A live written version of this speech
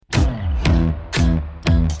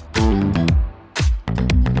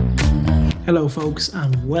Hello, folks,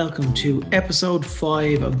 and welcome to Episode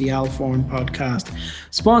 5 of the Alforn podcast,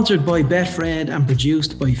 sponsored by Betfred and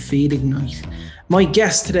produced by Feed Ignite. My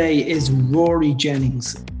guest today is Rory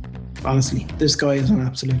Jennings. Honestly, this guy is an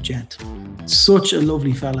absolute gent. Such a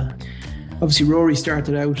lovely fella. Obviously, Rory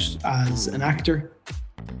started out as an actor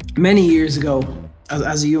many years ago,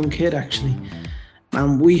 as a young kid, actually.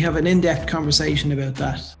 And we have an in-depth conversation about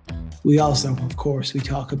that. We also, of course, we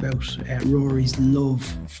talk about Rory's love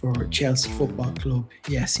for Chelsea Football Club.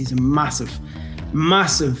 Yes, he's a massive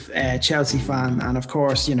Chelsea fan. And of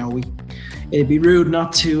course, you know, it'd be rude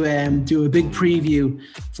not to do a big preview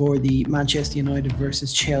for the Manchester United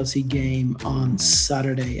versus Chelsea game on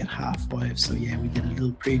Saturday at 5:30. So yeah, we did a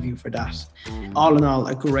little preview for that. All in all,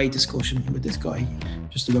 a great discussion with this guy.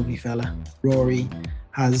 Just a lovely fella. Rory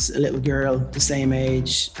has a little girl the same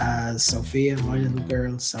age as Sophia, my little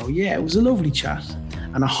girl. So yeah, it was a lovely chat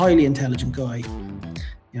and a highly intelligent guy.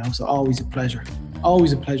 You know, so always a pleasure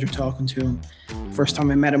talking to him. First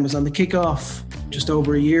time I met him was on the kickoff just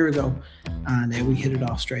over a year ago, and we hit it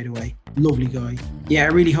off straight away. Lovely guy. Yeah, I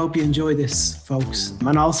really hope you enjoy this, folks.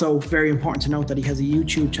 And also very important to note that he has a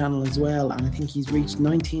YouTube channel as well, and I think he's reached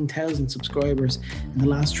 19,000 subscribers in the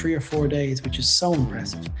last 3 or 4 days, which is so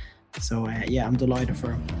impressive. So yeah, I'm delighted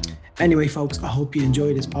for him. Anyway, folks, I hope you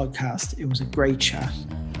enjoyed this podcast. It was a great chat.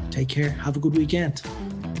 Take care. Have a good weekend.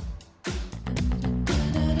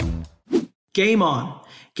 Game on.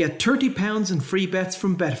 Get £30 in free bets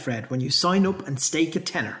from Betfred when you sign up and stake a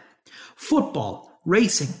tenner. Football,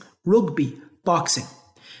 racing, rugby, boxing.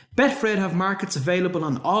 Betfred have markets available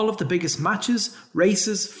on all of the biggest matches,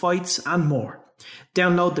 races, fights and more.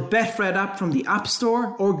 Download the Betfred app from the App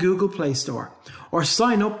Store or Google Play Store, or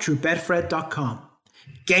sign up through betfred.com.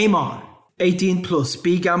 Game on. 18 plus,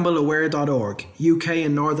 begambleaware.org, UK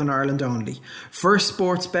and Northern Ireland only. First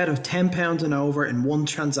sports bet of £10 and over in one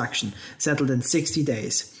transaction, settled in 60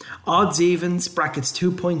 days. Odds evens, brackets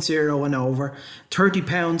 2.0 and over,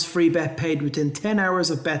 £30 free bet paid within 10 hours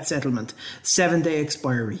of bet settlement, 7-day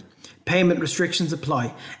expiry. Payment restrictions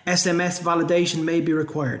apply. SMS validation may be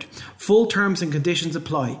required. Full terms and conditions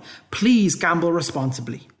apply. Please gamble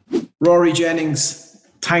responsibly. Rory Jennings,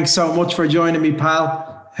 thanks so much for joining me,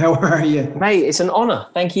 pal. How are you? Mate, it's an honour.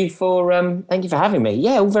 Thank you for having me.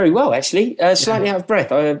 Yeah, all very well, actually. Slightly out of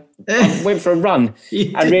breath. I went for a run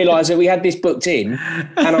and realised that we had this booked in,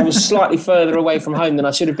 and I was slightly further away from home than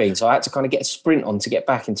I should have been, so I had to kind of get a sprint on to get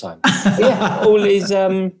back in time. But yeah, all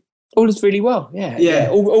is really well. Yeah.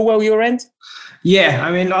 All well your end? Yeah,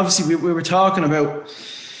 I mean, obviously we were talking about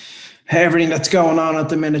everything that's going on at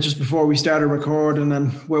the minute just before we started recording,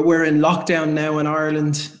 and we're in lockdown now in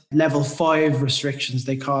Ireland. Level 5 restrictions,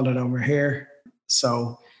 they call it over here.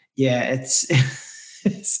 So yeah, it's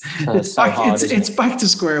back to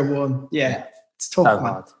square one. Yeah, it's tough. So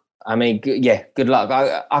hard. I mean, good luck.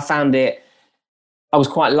 I found it. I was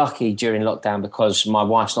quite lucky during lockdown because my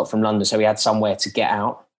wife's not from London, so we had somewhere to get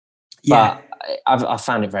out. Yeah. But I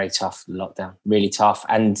found it very tough, lockdown, really tough.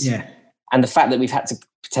 And the fact that we've had to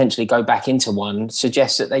potentially go back into one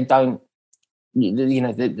suggests that they don't,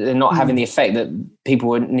 they're not having the effect that people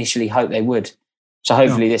would initially hope they would. So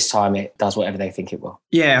hopefully this time it does whatever they think it will.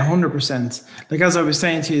 Yeah, 100%. Like as I was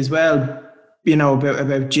saying to you as well, you know,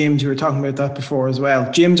 about gyms, we were talking about that before as well.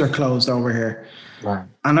 Gyms are closed over here. Right.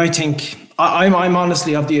 And I think, I'm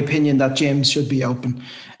honestly of the opinion that gyms should be open.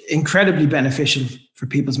 Incredibly beneficial for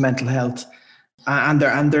people's mental health. And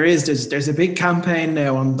there's a big campaign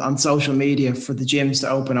now on social media for the gyms to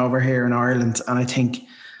open over here in Ireland. And I think,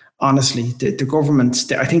 honestly, the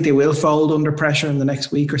government, I think they will fold under pressure in the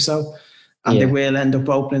next week or so, and they will end up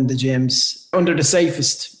opening the gyms under the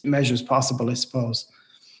safest measures possible, I suppose.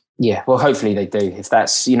 Yeah, well, hopefully they do. If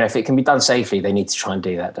that's, if it can be done safely, they need to try and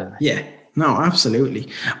do that, don't they? Yeah, no, absolutely.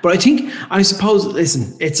 But I suppose,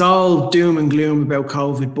 listen, it's all doom and gloom about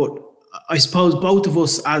COVID, but I suppose both of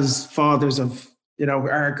us as fathers of,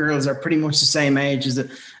 our girls are pretty much the same age, as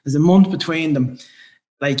a month between them.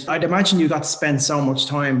 Like, I'd imagine you got to spend so much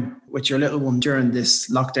time with your little one during this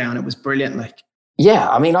lockdown. It was brilliant. Like, yeah,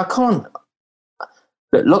 I mean,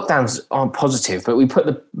 lockdowns aren't positive, but we put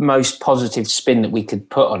the most positive spin that we could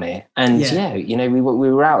put on it. And we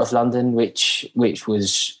were out of London, which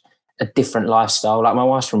was a different lifestyle. Like, my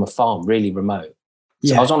wife's from a farm, really remote.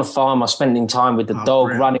 So I was on a farm. I was spending time with the dog,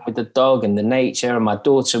 running with the dog and the nature. And my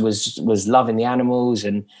daughter was loving the animals.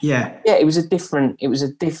 And it was a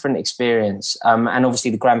different experience. And obviously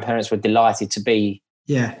the grandparents were delighted to be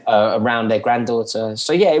around their granddaughter.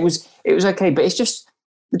 So it was okay. But it's just,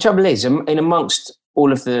 the trouble is, in amongst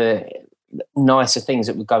all of the nicer things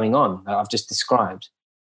that were going on that I've just described,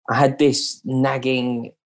 I had this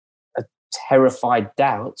nagging, terrified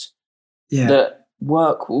doubt that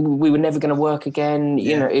we were never going to work again.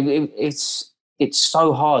 You know, it's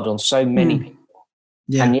so hard on so many people.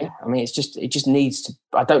 Yeah. And I mean, it just needs to,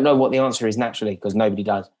 I don't know what the answer is naturally because nobody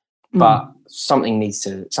does, but something needs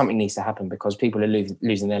to happen because people are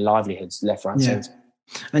losing their livelihoods left, right, centre.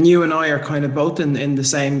 And you and I are kind of both in the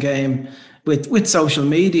same game with social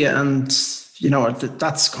media, and you know,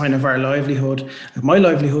 that's kind of our livelihood. My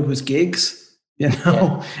livelihood was gigs, you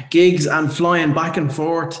know, gigs and flying back and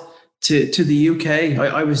forth to the UK.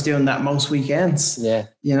 I was doing that most weekends. Yeah.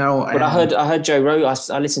 You know. But I heard Joe Rogan,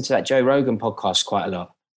 I listened to that Joe Rogan podcast quite a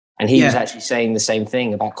lot. And he was actually saying the same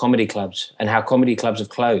thing about comedy clubs and how comedy clubs have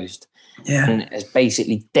closed. Yeah. And has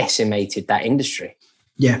basically decimated that industry.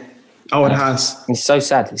 Yeah. Oh, it has. It's so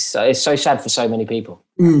sad. It's so sad for so many people.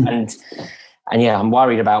 And I'm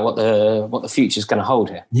worried about what the future's going to hold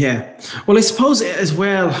here. Yeah. Well, I suppose as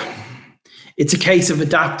well, it's a case of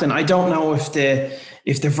adapting. I don't know if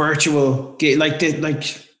the virtual if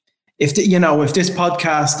this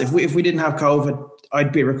podcast, if we didn't have COVID,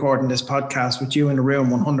 I'd be recording this podcast with you in the room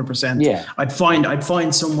 100%. Yeah. I'd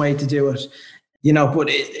find some way to do it, you know, but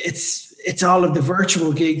it's all of the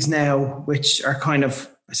virtual gigs now, which are kind of,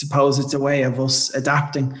 I suppose it's a way of us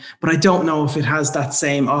adapting, but I don't know if it has that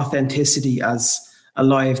same authenticity as a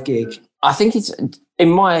live gig. I think it's, in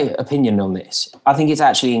my opinion on this, I think it's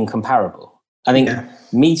actually incomparable. I think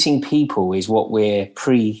meeting people is what we're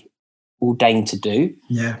preordained to do.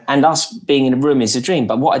 Yeah. And us being in a room is a dream.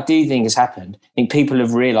 But what I do think has happened, I think people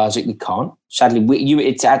have realised that we can't. Sadly,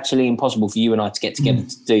 it's actually impossible for you and I to get together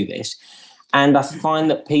to do this. And I find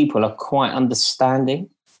that people are quite understanding,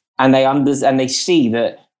 and they see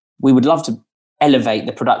that we would love to elevate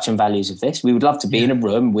the production values of this. We would love to be in a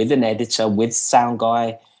room with an editor, with sound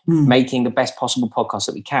guy, making the best possible podcast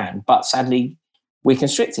that we can. But sadly, we're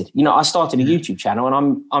constricted. You know, I started a YouTube channel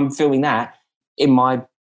and I'm filming that in my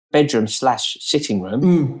bedroom / sitting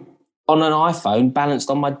room on an iPhone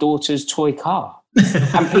balanced on my daughter's toy car. And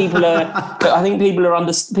I think people are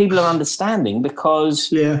understanding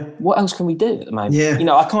because what else can we do at the moment? Yeah. You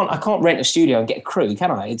know, I can't rent a studio and get a crew,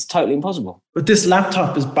 can I? It's totally impossible. But this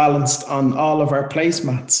laptop is balanced on all of our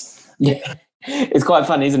placemats. Yeah. It's quite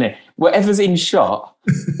funny, isn't it? Whatever's in shot,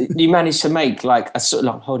 you manage to make like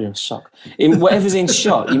I'm holding a sock. In whatever's in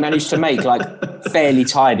shot, you manage to make like fairly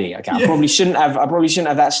tidy. Okay, I probably shouldn't have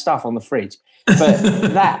that stuff on the fridge. But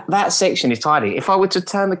that section is tidy. If I were to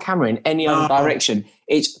turn the camera in any other direction,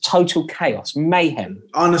 it's total chaos, mayhem.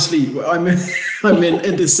 Honestly, I'm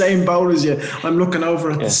in the same boat as you. I'm looking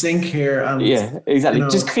over at the sink here. And, exactly. You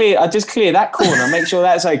know, I just clear that corner, make sure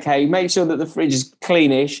that's okay, make sure that the fridge is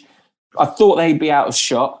cleanish. I thought they'd be out of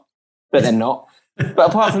shot, but they're not. But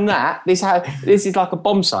apart from that, this is like a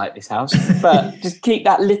bomb site, this house. But just keep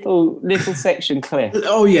that little section clear.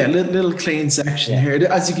 Oh yeah, little clean section here.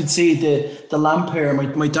 As you can see, the lamp here,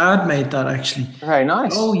 my dad made that actually. Very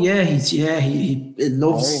nice. Oh yeah, he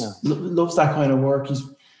loves that kind of work.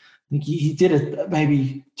 He did it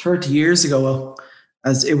maybe 30 years ago,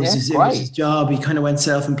 as it was his job. He kind of went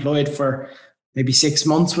self-employed for maybe 6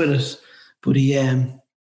 months with it, but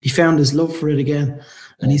he found his love for it again.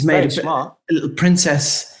 And he's made a little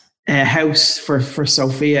princess house for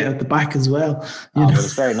Sophia at the back as well.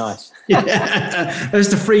 It's very nice. There's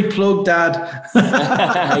the free plug, Dad.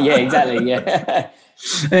 Yeah, exactly. Yeah.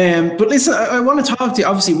 But listen, I want to talk to you.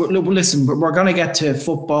 Obviously, we're going to get to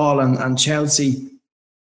football and Chelsea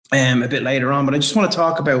a bit later on. But I just want to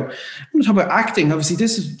talk about acting. Obviously,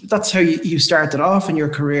 that's how you started off in your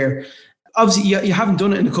career. Obviously, you haven't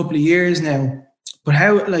done it in a couple of years now. But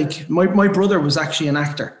how, like, my brother was actually an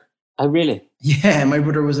actor. Oh, really? Yeah, my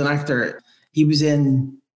brother was an actor. He was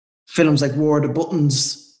in films like War of the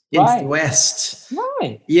Buttons, Into the West.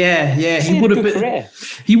 Right. Yeah. He would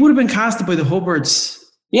have been casted by the Hubbards.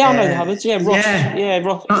 Yeah, I know the Hubbards. Yeah, Ross. Yeah,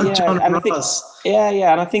 Ross. John and Ross.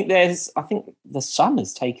 And I think the son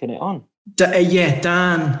has taken it on. Dan. Yeah,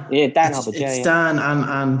 Dan Hubbard. It's Dan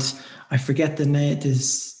and I forget the name.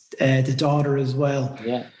 There's the daughter as well.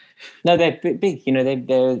 Yeah. No, they're big. You know, they're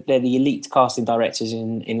the elite casting directors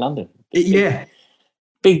in London.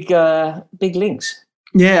 Big links.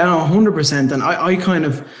 Yeah, 100%. And I kind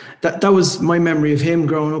of that was my memory of him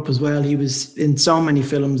growing up as well. He was in so many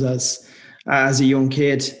films as a young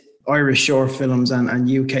kid, Irish short films and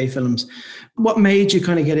UK films. What made you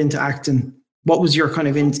kind of get into acting? What was your kind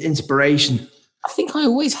of inspiration? I think I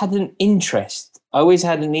always had an interest.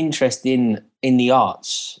 in the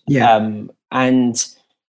arts. Yeah. And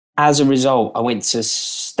as a result, I went to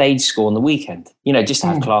stage school on the weekend, you know, just to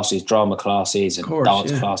have classes, drama classes and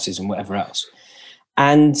dance classes and whatever else.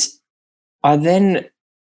 And I then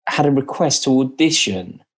had a request to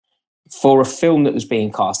audition for a film that was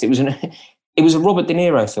being cast. It was a Robert De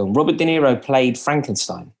Niro film. Robert De Niro played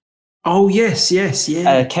Frankenstein. Oh yes,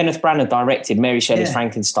 yeah. Kenneth Branagh directed Mary Shelley's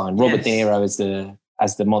Frankenstein. Robert De Niro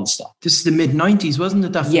as the monster. This is the mid-90s, wasn't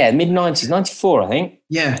it? Yeah, mid-90s, 94, I think.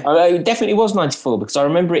 Yeah. It definitely was 94 because I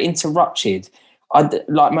remember it interrupted.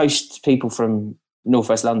 Like most people from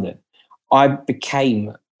Northwest London, I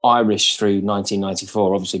became Irish through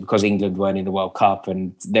 1994, obviously, because England weren't in the World Cup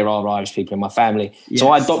and there are Irish people in my family. Yes. So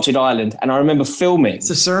I adopted Ireland, and I remember filming. It's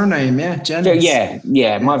a surname, yeah, Jennings. Yeah.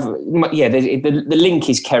 The link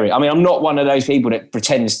is Kerry. I mean, I'm not one of those people that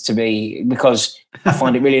pretends to be, because I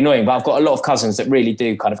find it really annoying, but I've got a lot of cousins that really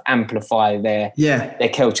do kind of amplify their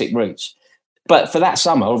Celtic roots. But for that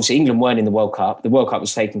summer, obviously, England weren't in the World Cup. The World Cup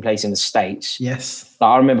was taking place in the States. Yes. But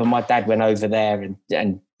I remember my dad went over there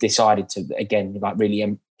and decided to, again, like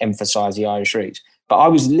really emphasise the Irish roots. But I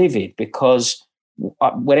was livid because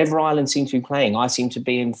whenever Ireland seemed to be playing, I seemed to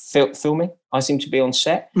be in filming. I seemed to be on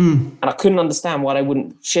set. And I couldn't understand why they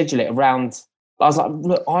wouldn't schedule it around. I was like,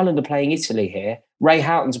 look, Ireland are playing Italy here. Ray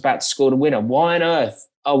Houghton's about to score the winner. Why on earth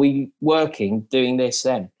are we working doing this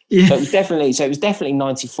then? Yeah. So it was definitely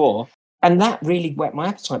 94. And that really whet my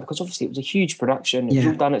appetite because obviously it was a huge production. It was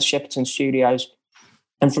all done at Shepperton Studios.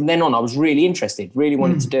 And from then on, I was really interested, really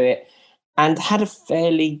wanted to do it, and had a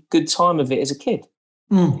fairly good time of it as a kid.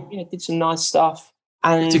 Did some nice stuff.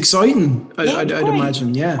 And it's exciting, I'd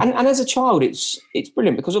imagine, And as a child, it's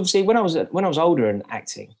brilliant because obviously when I was older and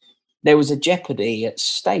acting, there was a jeopardy at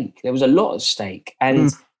stake. There was a lot at stake,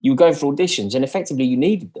 and you were going for auditions, and effectively you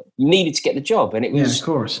needed them. You needed to get the job, and it was of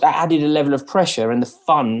course that added a level of pressure, and the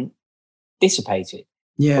fun dissipated.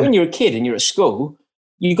 Yeah. But when you're a kid and you're at school,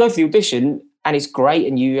 you go for the audition. And it's great,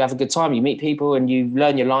 and you have a good time. You meet people, and you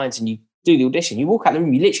learn your lines, and you do the audition. You walk out the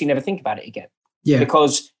room, you literally never think about it again. Yeah.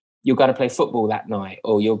 Because you're going to play football that night,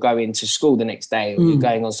 or you're going to school the next day, or you're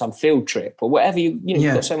going on some field trip, or whatever.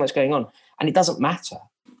 You've got so much going on, and it doesn't matter.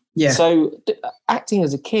 Yeah. So acting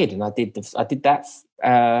as a kid, and I did that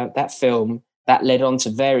film. That led on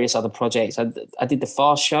to various other projects. I did the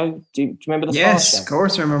Fast Show. Do you remember the Fast Show? Yes, of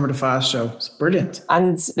course I remember the Fast Show. It's brilliant.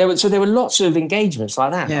 And there were lots of engagements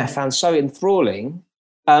like that. I found so enthralling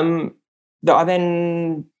that I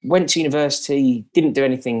then went to university, didn't do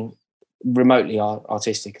anything remotely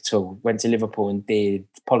artistic at all. Went to Liverpool and did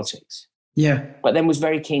politics. Yeah. But then was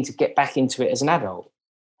very keen to get back into it as an adult.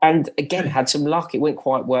 And again, had some luck. It went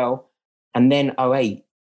quite well. And then 2008.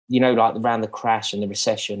 Like around the crash and the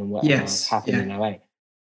recession and whatever happened in 2008. I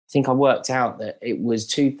think I worked out that it was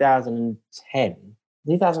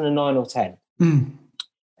 2009 or 10. I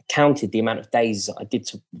counted the amount of days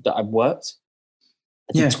that I worked.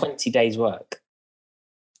 I did 20 days work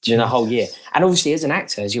during the whole year. And obviously, as an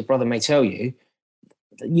actor, as your brother may tell you,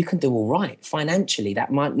 you can do all right financially.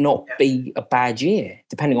 That might not be a bad year,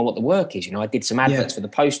 depending on what the work is. I did some adverts for the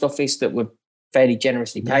post office that were fairly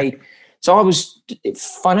generously paid. So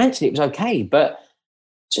financially, it was okay, but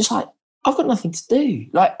just like, I've got nothing to do.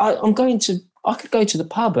 Like I could go to the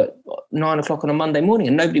pub at 9 o'clock on a Monday morning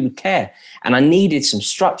and nobody would care. And I needed some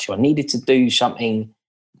structure. I needed to do something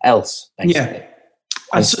else, basically. Yeah.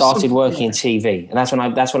 I started working in TV, and that's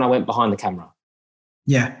when I went behind the camera.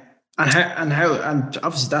 Yeah. And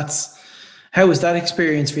obviously how was that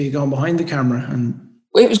experience for you going behind the camera? And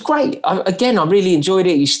it was great. I really enjoyed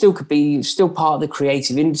it. You still could be part of the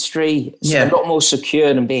creative industry. It's a lot more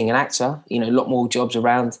secure than being an actor. A lot more jobs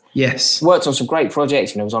around. Yes. Worked on some great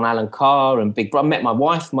projects. I was on Alan Carr and Big Brother. I met my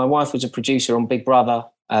wife. My wife was a producer on Big Brother.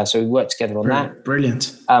 So we worked together on that.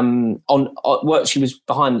 Brilliant. On work, she was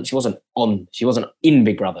behind. She wasn't in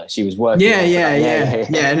Big Brother. She was working.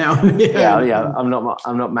 Yeah. No. I'm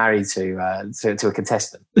not married to a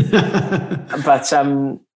contestant.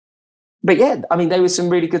 But yeah, I mean, there were some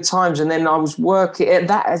really good times. And then I was working,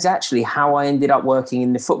 that is actually how I ended up working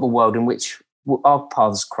in the football world, in which our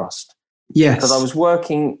paths crossed. Yes. Because I was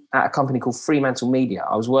working at a company called Fremantle Media.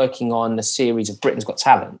 I was working on a series of Britain's Got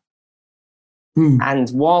Talent.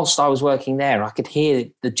 And whilst I was working there, I could hear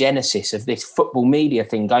the genesis of this football media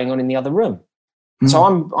thing going on in the other room.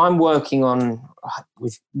 So I'm working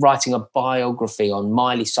with writing a biography on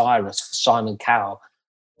Miley Cyrus for Simon Cowell.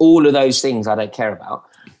 All of those things I don't care about.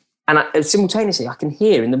 And simultaneously, I can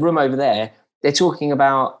hear in the room over there, they're talking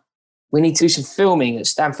about, we need to do some filming at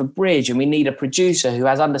Stamford Bridge, and we need a producer who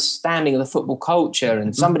has understanding of the football culture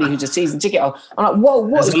and somebody who's a season ticket. I'm like, whoa,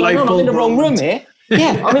 what's going on? I'm in the wrong room here.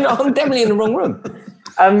 Yeah, I'm definitely in the wrong room.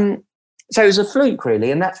 So it was a fluke, really.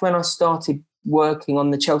 And that's when I started working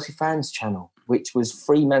on the Chelsea Fans channel, which was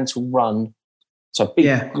Fremantle run. So big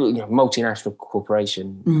multinational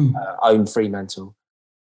corporation owned Fremantle.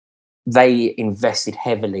 they invested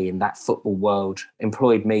heavily in that football world,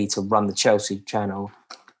 employed me to run the Chelsea channel.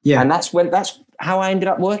 Yeah. And that's how I ended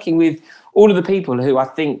up working with all of the people who I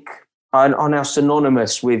think are now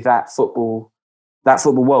synonymous with that football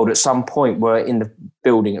world at some point were in the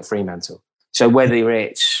building at Fremantle. So whether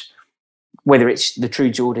it's the True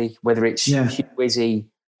Geordie, whether it's Hugh Wizzy,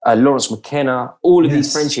 Lawrence McKenna, all of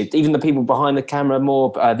these friendships, even the people behind the camera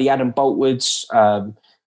more, the Adam Boltwoods,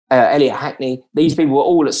 Elliot Hackney, these people were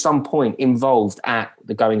all at some point involved at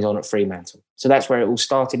the goings on at Fremantle. So that's where it all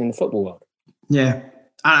started in the football world. Yeah.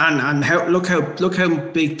 And look how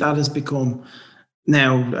big that has become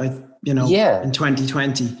now, in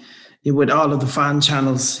 2020. With all of the fan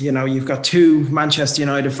channels, you've got 2 Manchester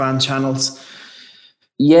United fan channels.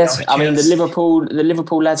 Yes, I mean the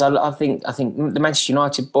Liverpool lads. I think the Manchester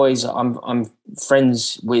United boys. I'm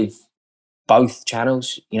friends with both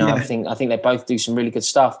channels. I think they both do some really good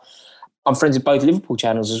stuff. I'm friends with both Liverpool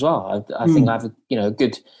channels as well. I think I have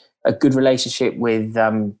a good relationship with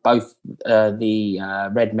both the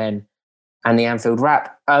Red Men and the Anfield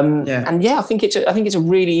Wrap. And I think it's a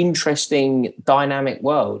really interesting dynamic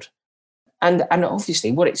world. And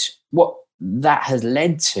obviously what that has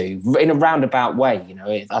led to in a roundabout way,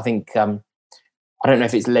 I think I don't know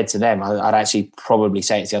if it's led to them. I'd actually probably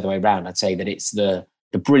say it's the other way around. I'd say that it's the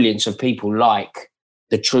brilliance of people like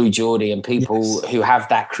the True Geordie and people who have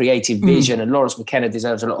that creative vision. And Lawrence McKenna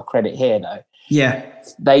deserves a lot of credit here, though. Yeah,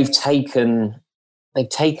 they've taken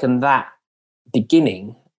that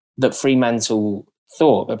beginning that Fremantle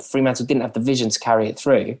thought, but Fremantle didn't have the vision to carry it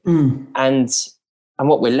through. And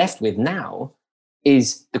what we're left with now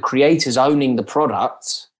is the creators owning the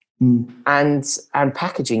product and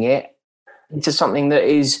packaging it into something that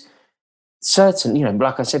is certain.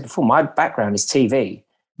 Like I said before, my background is TV,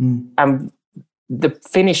 and the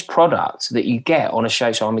finished product that you get on a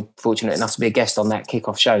show. So I'm fortunate enough to be a guest on that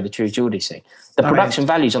kickoff show, the True Geordie scene. The production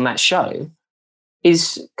values on that show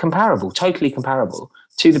is totally comparable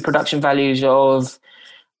to the production values of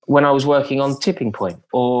when I was working on Tipping Point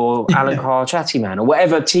or Alan Carr Chatty Man or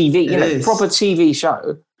whatever TV, proper TV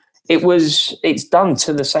show. It's done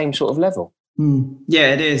to the same sort of level.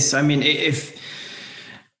 Yeah, it is. I mean, if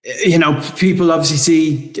people obviously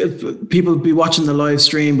see people be watching the live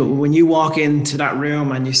stream, but when you walk into that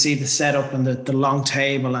room and you see the setup and the long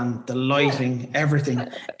table and the lighting, everything,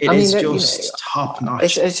 it is just top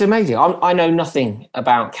notch. It's amazing. I know nothing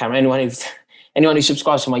about camera. Anyone who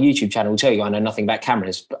subscribes to my YouTube channel will tell you I know nothing about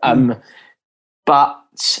cameras.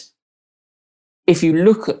 But if you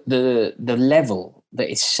look at the level that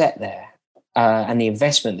is set there and the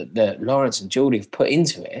investment that Lawrence and Geordie have put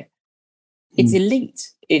into it, it's elite.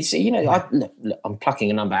 It's, I'm plucking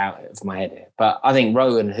a number out of my head here, but I think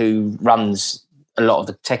Rowan, who runs a lot of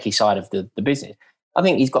the techie side of the business, I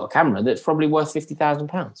think he's got a camera that's probably worth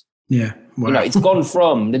 £50,000. Yeah. Wow. It's gone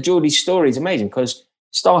from the Geordie story is amazing because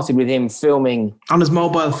started with him filming on his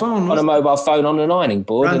mobile phone, on an ironing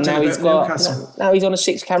board, and now he's on a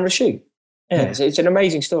 6-camera shoot. Yeah. So it's an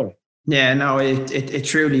amazing story. Yeah, no, it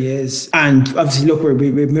truly is. And obviously, look,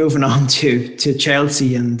 we're moving on to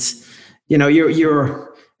Chelsea, and you're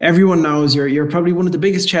everyone knows you're probably one of the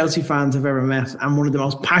biggest Chelsea fans I've ever met, and one of the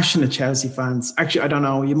most passionate Chelsea fans. Actually, I don't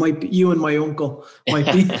know, you and my uncle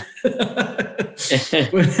might be.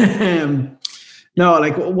 But, no,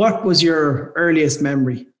 like, what was your earliest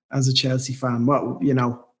memory as a Chelsea fan? What,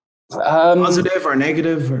 positive or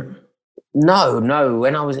negative? Or? No.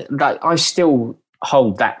 When I was I still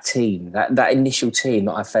hold that team, that initial team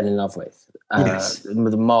that I fell in love with.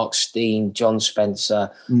 With Mark Steen, John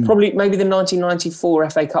Spencer, probably maybe the 1994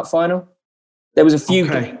 FA Cup final. There was a few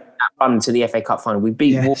games that run to the FA Cup final. We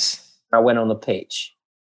beat Wolves. I went on the pitch,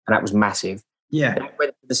 and that was massive. Yeah, then I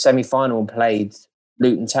went to the semi-final and played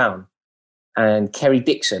Luton Town. And Kerry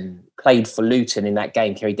Dixon played for Luton in that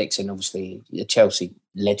game. Kerry Dixon, obviously a Chelsea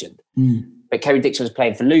legend. But Kerry Dixon was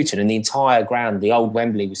playing for Luton, and the entire ground, the old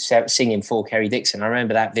Wembley, was singing for Kerry Dixon. I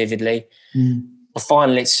remember that vividly. The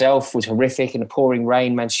final itself was horrific in the pouring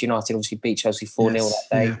rain. Manchester United obviously beat Chelsea 4-0 that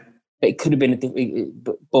day. Yeah. But it could have been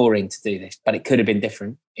boring to do this, but it could have been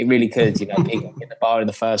different. It really could, people in the bar in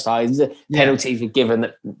the first half. Penalties were given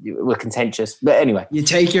that were contentious. But anyway. You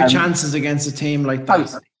take your chances against a team like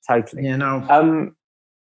that. Totally.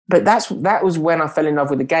 But that was when I fell in love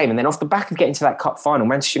with the game. And then off the back of getting to that cup final,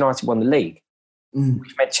 Manchester United won the league,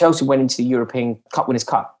 which meant Chelsea went into the European Cup Winners'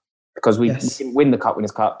 Cup because we didn't win the Cup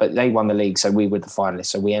Winners' Cup, but they won the league, so we were the finalists,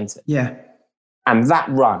 so we entered. Yeah. And that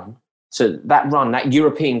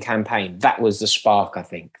European campaign, that was the spark, I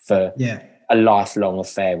think, for a lifelong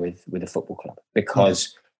affair with a football club.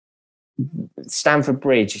 Because Stamford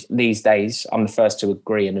Bridge these days, I'm the first to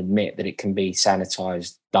agree and admit that it can be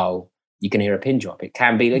sanitised, dull, you can hear a pin drop. It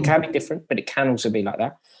can be different, but it can also be like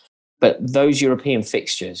that. But those European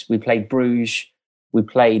fixtures, we played Bruges, we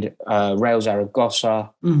played Real Zaragoza,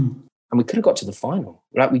 and we could have got to the final.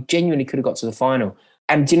 Like, we genuinely could have got to the final.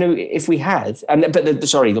 And you know, if we had,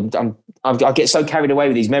 I get so carried away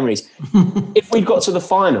with these memories. If we'd got to the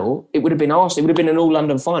final, it would have been Arsenal. It would have been an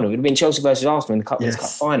all-London final. It would have been Chelsea versus Arsenal in the Cup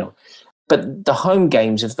final. But the home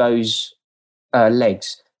games of those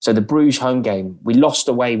legs, so the Bruges home game, we lost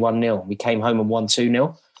away 1-0. We came home and won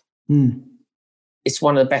 2-0. It's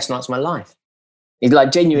one of the best nights of my life. It's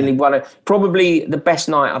like genuinely probably the best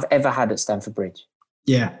night I've ever had at Stamford Bridge.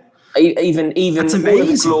 Yeah. Even all of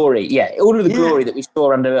the glory, all of the glory that we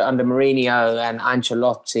saw under Mourinho and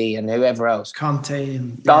Ancelotti and whoever else, Conte,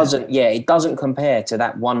 it doesn't compare to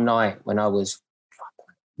that one night when I was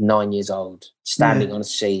 9 years old, standing on a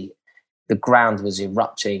seat. The ground was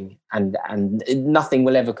erupting, and nothing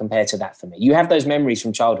will ever compare to that for me. You have those memories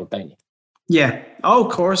from childhood, don't you? Yeah. Oh,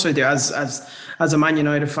 of course I do. As a Man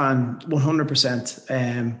United fan,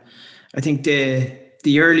 100%. I think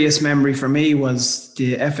the earliest memory for me was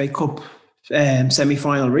the FA Cup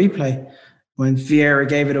semi-final replay when Vieira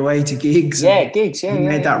gave it away to Giggs. Yeah, Giggs. Yeah, he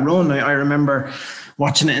made that run. I remember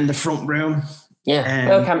watching it in the front room. Yeah,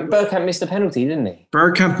 Bergkamp missed the penalty, didn't he?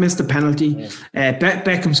 Bergkamp missed the penalty. Yeah.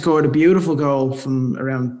 Beckham scored a beautiful goal from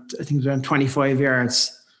around 25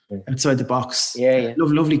 yards outside the box. Yeah.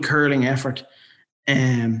 Lovely curling effort.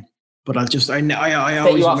 But I always set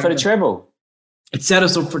you up for the treble. It set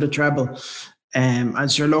us up for the treble.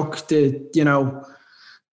 And sure, look, the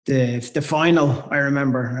final, I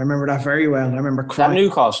remember that very well. I remember crying. That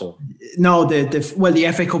Newcastle? No,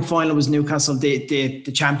 the FA Cup final was Newcastle, the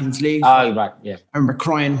Champions League. Oh, right, yeah. I remember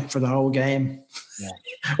crying for the whole game. Yeah.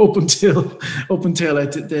 up until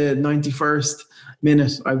the 91st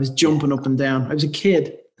minute, I was jumping up and down. I was a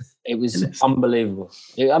kid. It was unbelievable.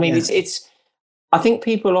 I mean, it's. I think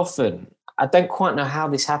people often, I don't quite know how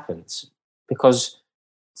this happens, because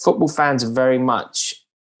football fans are very much,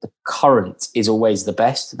 the current is always the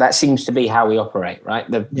best. That seems to be how we operate, right?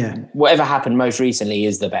 Whatever happened most recently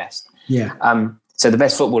is the best. Yeah. So the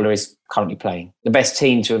best footballer is currently playing. The best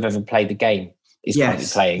team to have ever played the game is currently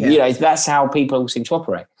playing. Yeah. You know, that's how people seem to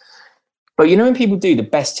operate. But you know, when people do the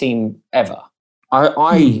best team ever,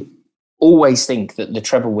 I always think that the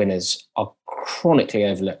treble winners are chronically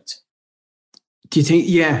overlooked. Do you think?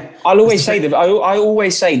 Yeah. I'll always say that. I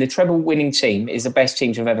always say the treble winning team is the best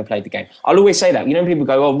team to have ever played the game. I'll always say that. You know, people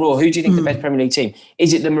go, "Oh, Raw, who do you think the best Premier League team?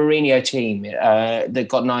 Is it the Mourinho team that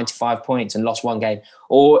got 95 points and lost one game,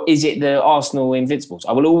 or is it the Arsenal Invincibles?"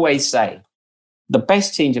 I will always say the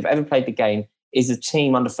best team to have ever played the game is the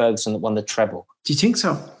team under Ferguson that won the treble. Do you think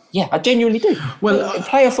so? Yeah, I genuinely do. Well,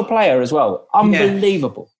 player for player as well,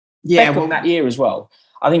 unbelievable. Yeah, Beckham that year as well.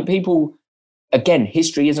 I think people, again,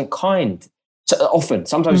 history isn't kind. So often,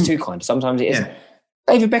 sometimes too kind, sometimes it isn't.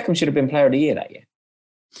 David Beckham should have been Player of the Year that year.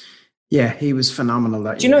 Yeah, he was phenomenal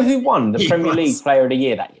that year. Do you know who won the Premier League Player of the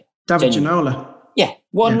Year that year? David Ginola. Yeah,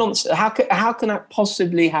 what nonsense. How can that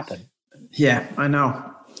possibly happen? Yeah, I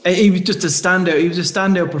know. He was just a standout. He was a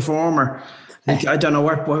standout performer. I don't know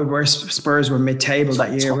where Spurs were mid-table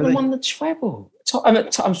that year. Tottenham won the treble.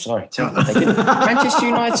 I'm sorry. Manchester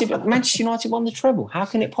United won the treble. How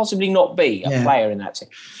can it possibly not be a player in that team?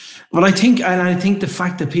 But I think the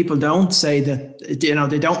fact that people don't say that, you know,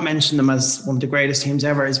 they don't mention them as one of the greatest teams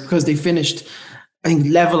ever is because they finished, I think,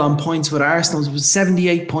 level on points with Arsenal. It was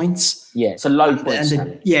 78 points. Yeah, it's a low point.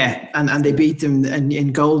 And they beat them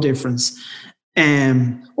in goal difference.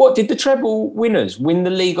 What, did the treble winners win the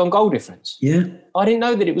league on goal difference? Yeah. I didn't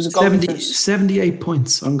know that it was a goal difference. 78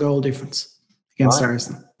 points on goal difference against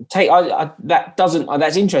Arsenal.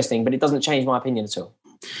 That's interesting, but it doesn't change my opinion at all.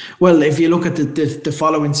 Well, if you look at the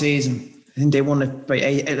following season, I think they won it by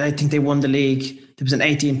 8. I think they won the league. There was an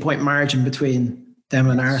 18-point margin between them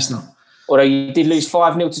and Arsenal. Although you did lose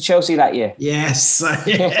 5-0 to Chelsea that year. Yes.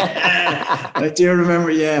 I do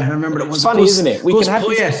remember. Yeah, I remember it was funny, isn't it? We can have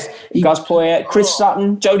Gus Poyet, Chris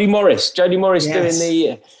Sutton, Jody Morris doing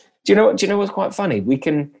the. Do you know what's quite funny?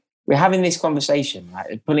 We're having this conversation,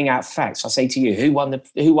 like, pulling out facts. I say to you, who won the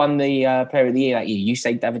Player of the Year that year? You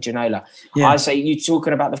say David Ginola. Yeah. I say, you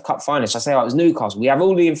talking about the cup finalists. I say, it was Newcastle. We have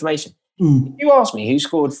all the information. If you ask me who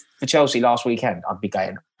scored for Chelsea last weekend, I'd be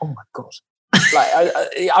going, oh my God. Like,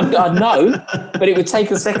 I know, but it would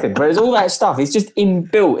take a second. Whereas all that stuff is just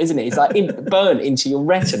inbuilt, isn't it? It's like burnt into your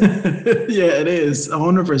retina. Yeah, it is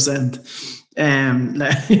 100%.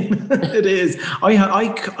 It is.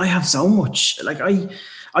 I have so much. Like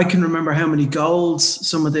I can remember how many goals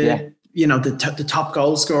some of the the top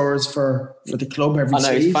goal scorers for the club every season.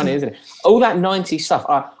 I know, it's funny, isn't it? All that 90s stuff.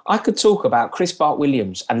 I could talk about Chris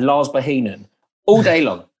Bart-Williams and Lars Bohinen all day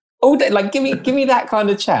long. All day, like give me that kind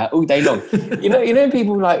of chat all day long. You know,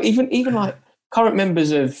 people like even like current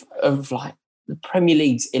members of like the Premier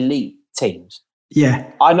League's elite teams.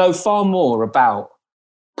 Yeah, I know far more about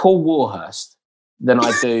Paul Warhurst than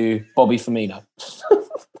I do Bobby Firmino.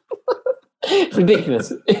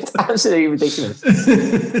 Ridiculous. It's absolutely ridiculous.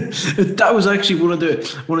 That was actually one of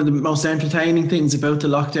the most entertaining things about the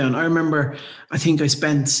lockdown. I remember, I think I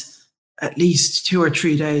spent at least 2 or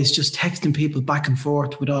 3 days just texting people back and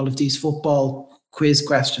forth with all of these football quiz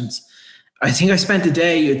questions. I think I spent a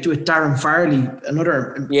day with Darren Farley,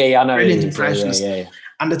 another brilliant impressionist. Yeah.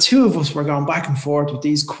 And the two of us were going back and forth with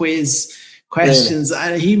these quiz questions,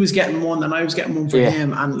 and he was getting one and I was getting one for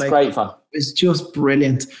him. And like, great fun. It's just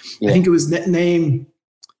brilliant. Yeah. I think it was name.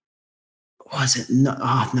 Was it?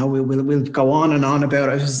 No, we'll go on and on about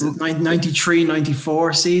it. It was 93,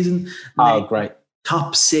 94 season. Great.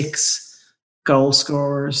 Top 6 goal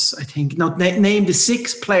scorers, I think. No, name the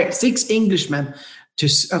 6 Englishmen to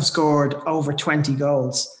have scored over 20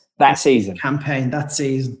 goals that season. That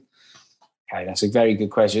season. Okay, that's a very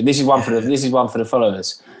good question. This is one for the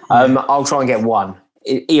followers. I'll try and get one.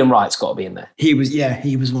 Ian Wright's got to be in there. He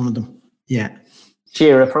was one of them. Yeah.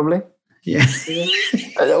 Shearer, probably. Yeah.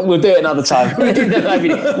 We'll do it another time.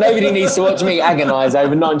 Nobody needs to watch me agonise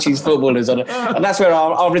over 90s footballers and that's where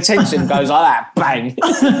our retention goes like that. Bang.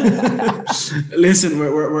 Listen,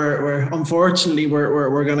 we're unfortunately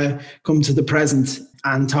we're going to come to the present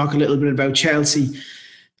and talk a little bit about Chelsea.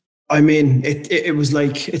 I mean, it was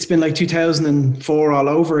like it's been like 2004 all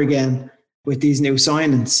over again with these new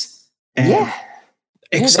signings.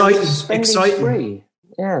 Exciting. Spree.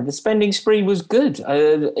 Yeah, the spending spree was good.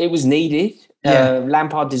 It was needed.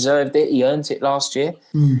 Lampard deserved it. He earned it last year.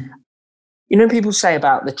 Mm. You know, people say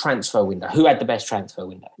about the transfer window, who had the best transfer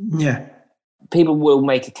window? Yeah. People will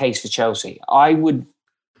make a case for Chelsea. I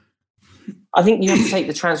think you have to take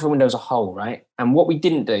the transfer window as a whole, right? And what we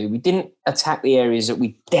didn't do, we didn't attack the areas that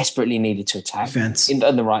we desperately needed to attack at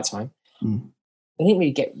the right time. Mm. We didn't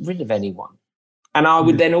really get rid of anyone. And I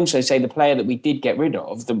would then also say the player that we did get rid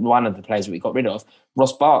of, one of the players that we got rid of,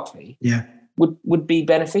 Ross Barkley, would be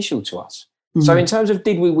beneficial to us. Mm. So in terms of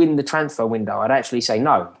did we win the transfer window, I'd actually say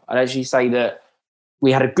no. I'd actually say that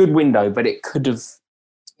we had a good window, but it could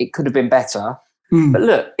have been better. Mm. But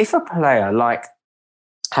look, if a player like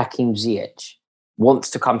Hakim Ziyech wants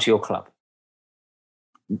to come to your club,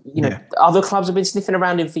 other clubs have been sniffing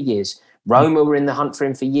around him for years. Roma were in the hunt for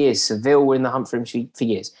him for years. Seville were in the hunt for him for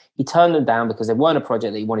years. He turned them down because they weren't a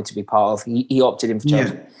project that he wanted to be part of. He opted in for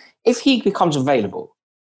Chelsea. Yeah. If he becomes available,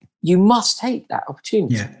 you must take that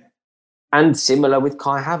opportunity. Yeah. And similar with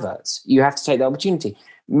Kai Havertz, you have to take the opportunity.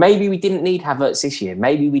 Maybe we didn't need Havertz this year.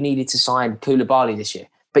 Maybe we needed to sign Koulibaly this year.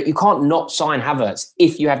 But you can't not sign Havertz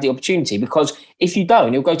if you have the opportunity, because if you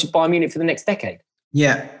don't, he'll go to Bayern Munich for the next decade.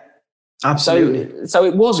 Yeah, absolutely. So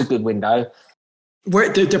it was a good window.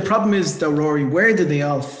 Where the problem is, though, Rory, where do they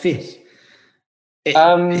all fit?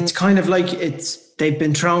 It's kind of like they've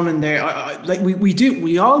been thrown in there.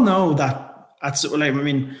 We all know that.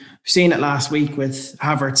 We've seen it last week with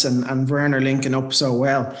Havertz and Werner linking up so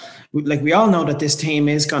well. We all know that this team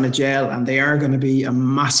is going to gel, and they are going to be a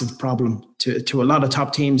massive problem to a lot of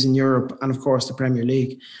top teams in Europe and, of course, the Premier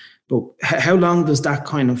League. But how long does that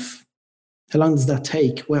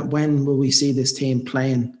take? When will we see this team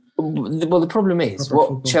playing? Well, the problem is what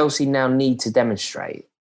football. Chelsea now need to demonstrate,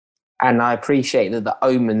 and I appreciate that the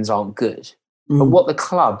omens aren't good, but what the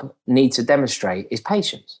club needs to demonstrate is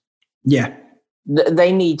patience. Yeah.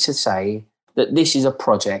 They need to say that this is a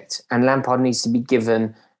project, and Lampard needs to be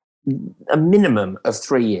given a minimum of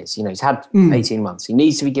 3 years. He's had 18 months. He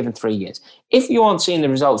needs to be given 3 years. If you aren't seeing the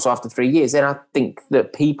results after 3 years, then I think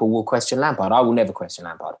that people will question Lampard. I will never question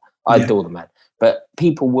Lampard. I adore the man. But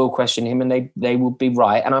people will question him, and they will be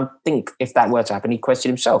right. And I think if that were to happen, he'd question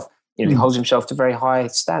himself. He holds himself to very high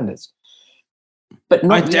standards. But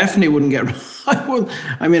I definitely wouldn't get.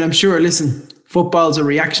 I'm sure. Listen, football's a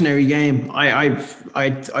reactionary game.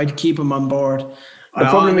 I'd keep him on board. The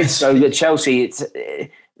problem is though that Chelsea.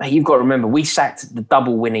 You've got to remember, we sacked the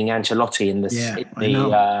double-winning Ancelotti in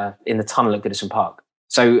the tunnel at Goodison Park.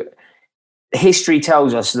 So history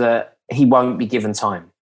tells us that he won't be given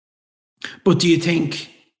time. But do you think,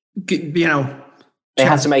 they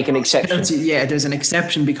have to make an exception? Chelsea, there's an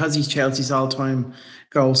exception because he's Chelsea's all-time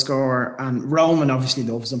goal scorer, and Roman obviously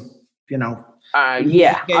loves him. I think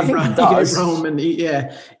he does. Roman,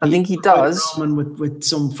 I think he does. Roman with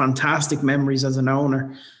some fantastic memories as an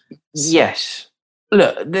owner. Yes,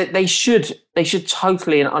 look, they should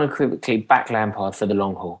totally and unequivocally back Lampard for the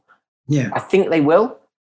long haul. Yeah. I think they will,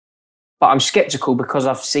 but I'm sceptical because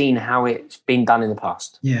I've seen how it's been done in the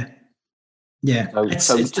past. Yeah. Yeah.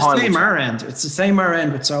 So it's the same our end. It's the same our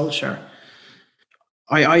end with Solskjaer.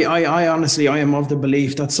 I honestly, I am of the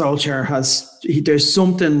belief that Solskjaer there's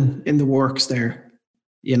something in the works there.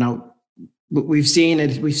 You know, we've seen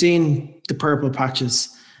it. We've seen the purple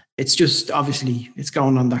patches. It's just, obviously, it's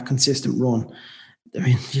going on that consistent run. I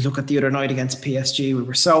mean, you look at the other night against PSG, we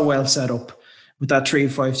were so well set up with that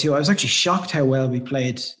 3-5-2. I was actually shocked how well we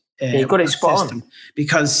played. You got it spot on.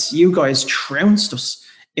 Because you guys trounced us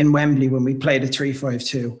in Wembley when we played a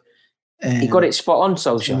 3-5-2. He got it spot on,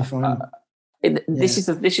 Solskjaer. This is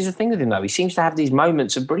the thing with him, though. He seems to have these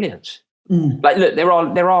moments of brilliance. Like, look, there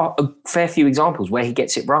are a fair few examples where he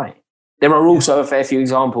gets it right. There are also a fair few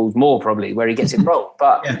examples, more probably, where he gets it wrong.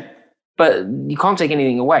 But you can't take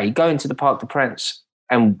anything away. Going to the Parc des Princes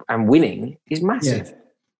and winning is massive.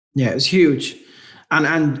 Yeah, it was huge.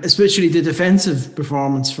 And especially the defensive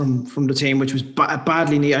performance from the team, which was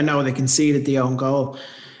badly needed. I know they conceded the own goal,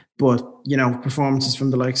 but, you know, performances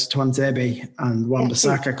from the likes of Tuanzebe and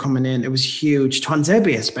Wan-Bissaka coming in, it was huge.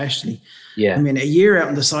 Tuanzebe especially. Yeah. I mean, a year out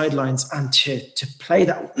on the sidelines and to play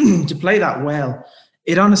that to play that well,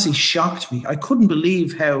 it honestly shocked me. I couldn't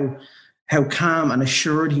believe how calm and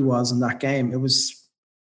assured he was in that game. It was.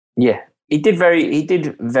 Yeah, he did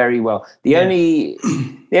very well. The only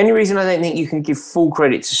reason I don't think you can give full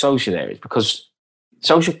credit to Solskjaer there is because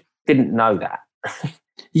Solskjaer didn't know that.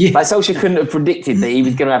 Yeah. Like, Solskjaer couldn't have predicted that he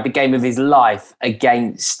was going to have the game of his life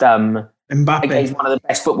against Mbappe, against one of the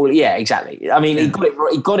best football. Yeah, exactly. I mean, he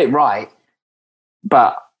got it right,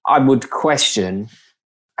 but I would question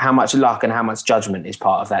how much luck and how much judgment is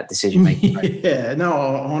part of that decision making. Right? Yeah, no,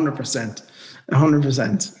 100%.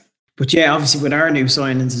 100%. But yeah, obviously with our new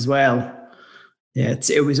signings as well, yeah,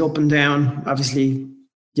 it was up and down. Obviously,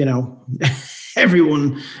 you know,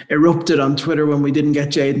 everyone erupted on Twitter when we didn't get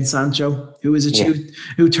Jadon Sancho,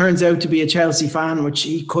 who turns out to be a Chelsea fan, which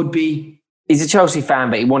he could be. He's a Chelsea fan,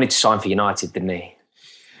 but he wanted to sign for United, didn't he?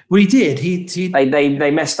 Well, he did.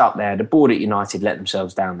 They messed up there. The board at United let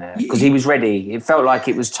themselves down there because he was ready. It felt like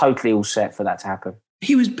it was totally all set for that to happen.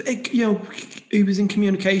 He was, you know, he was in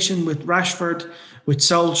communication with Rashford, with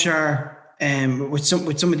Solskjaer, with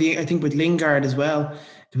some of the, I think with Lingard as well.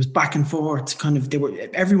 There was back and forth.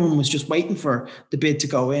 Everyone was just waiting for the bid to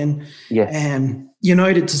go in. Yeah.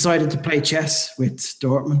 United decided to play chess with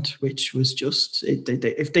Dortmund, which was just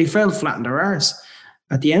if they fell flat on their arse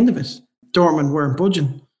at the end of it, Dortmund weren't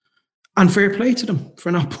budging. And fair play to them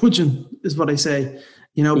for not budging, is what I say.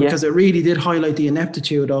 You know, because it really did highlight the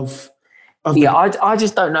ineptitude of. I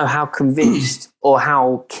just don't know how convinced or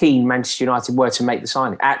how keen Manchester United were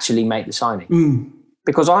to actually make the signing.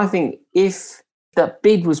 Because I think if the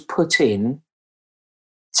bid was put in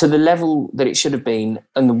to the level that it should have been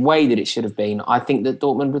and the way that it should have been, I think that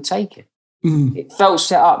Dortmund would take it. It felt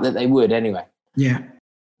set up that they would anyway. Yeah.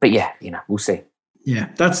 But yeah, you know, we'll see. Yeah,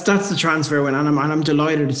 that's the transfer win, and I'm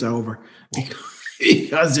delighted it's over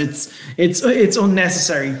because it's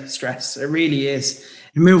unnecessary stress. It really is.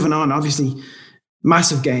 And moving on, obviously,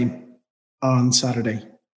 massive game on Saturday,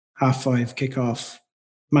 5:30 kickoff.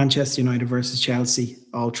 Manchester United versus Chelsea,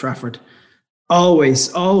 Old Trafford.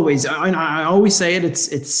 Always. I always say it.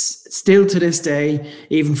 It's still to this day,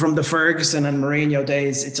 even from the Ferguson and Mourinho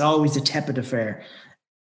days, it's always a tepid affair.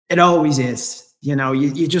 It always is. You know,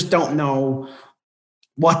 you just don't know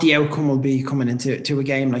what the outcome will be coming into a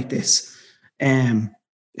game like this. How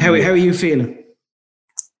are you feeling?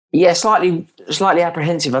 Yeah, slightly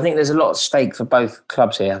apprehensive. I think there's a lot at stake for both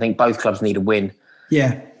clubs here. I think both clubs need a win.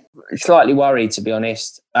 Yeah. Slightly worried, to be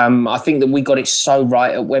honest. I think that we got it so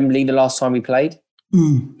right at Wembley the last time we played.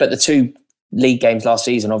 But the two league games last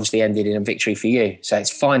season obviously ended in a victory for you. So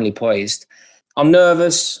it's finally poised. I'm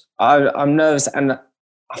nervous. I'm nervous, and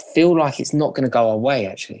I feel like it's not going to go our way,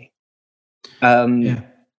 actually.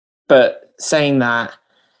 But saying that,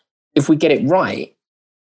 if we get it right,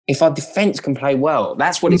 if our defence can play well,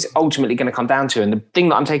 that's what it's ultimately going to come down to. And the thing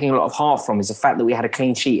that I'm taking a lot of heart from is the fact that we had a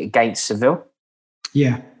clean sheet against Seville.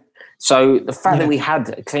 Yeah. So the fact that we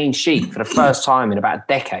had a clean sheet for the first time in about a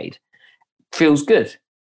decade feels good.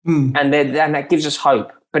 And that gives us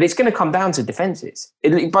hope. But it's going to come down to defences.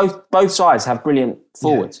 Both sides have brilliant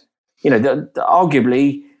forwards. Yeah. You know,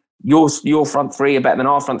 arguably your front three are better than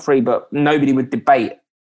our front three, but nobody would debate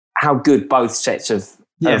how good both sets of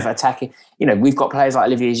attacking. You know, we've got players like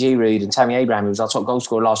Olivier Giroud and Tammy Abraham, who was our top goal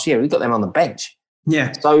scorer last year. We've got them on the bench.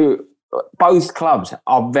 Yeah. So both clubs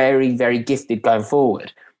are very, very gifted going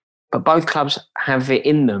forward. but both clubs have it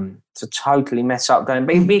in them to totally mess up. Going,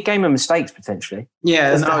 be a game of mistakes potentially.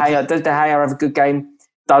 Yeah. Does De Gea have a good game?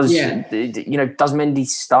 Does Mendy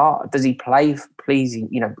start? Does he play? Please,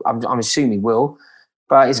 I'm assuming he will,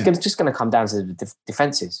 but it's just going to come down to the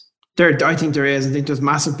defenses. I think there is. I think there's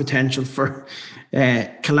massive potential for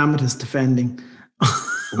calamitous defending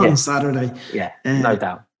on Saturday. Yeah, no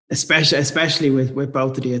doubt. Especially with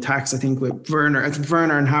both of the attacks. I think with Werner. I think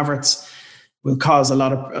Werner and Havertz will cause a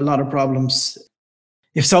lot of problems.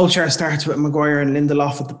 If Solskjaer starts with Maguire and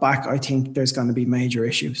Lindelof at the back, I think there's going to be major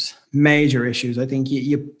issues. Major issues. I think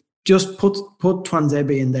you just put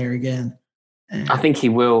Tuanzebe in there again. I think he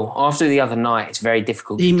will. After the other night, it's very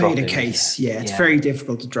difficult to drop him. He made a case. Yeah, it's very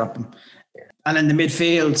difficult to drop him. Yeah. And in the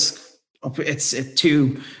midfield, it's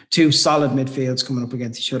two solid midfields coming up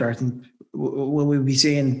against each other. I think will we be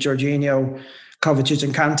seeing Jorginho, Kovacic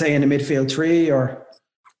and Kante in the midfield three, or?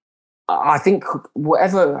 I think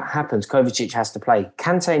whatever happens, Kovacic has to play.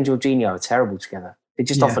 Kante and Jorginho are terrible together. They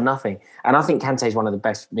just offer nothing. And I think Kante is one of the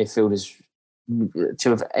best midfielders to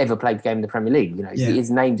have ever played the game in the Premier League.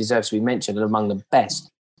 His name deserves to be mentioned and among the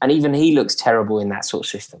best. And even he looks terrible in that sort of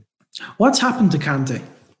system. What's happened to Kante?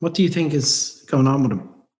 What do you think is going on with him?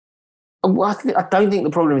 Well, I don't think the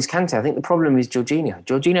problem is Kante. I think the problem is Jorginho.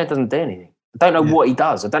 Jorginho doesn't do anything. I don't know what he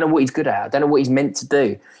does. I don't know what he's good at. I don't know what he's meant to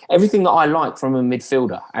do. Everything that I like from a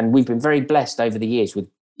midfielder, and we've been very blessed over the years with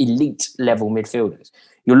elite level midfielders.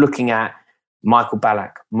 You're looking at Michael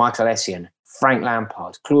Ballack, Michael Essien, Frank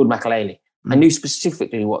Lampard, Claude Makélélé. I knew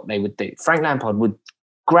specifically what they would do. Frank Lampard would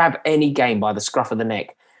grab any game by the scruff of the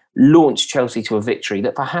neck, launch Chelsea to a victory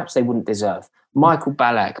that perhaps they wouldn't deserve. Michael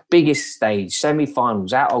Ballack, biggest stage,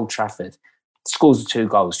 semi-finals at Old Trafford, scores the 2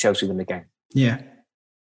 goals, Chelsea win the game. Yeah.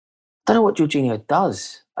 I don't know what Jorginho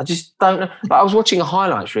does. I just don't know. Like, I was watching a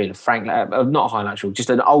highlights reel of Frank, not a highlights reel, just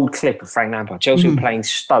an old clip of Frank Lampard. Chelsea were playing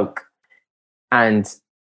Stoke, and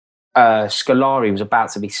Scolari was about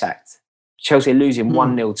to be sacked. Chelsea losing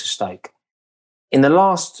 1-0 to Stoke. In the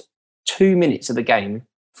last 2 minutes of the game,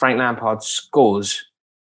 Frank Lampard scores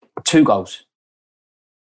 2 goals.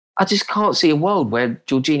 I just can't see a world where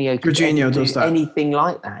Jorginho could do anything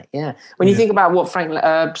like that. Yeah. When you think about what Frank,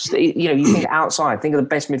 you think outside, think of the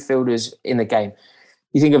best midfielders in the game.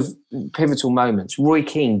 You think of pivotal moments. Roy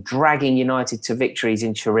Keane dragging United to victories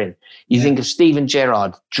in Turin. You think of Steven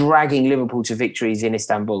Gerrard dragging Liverpool to victories in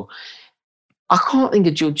Istanbul. I can't think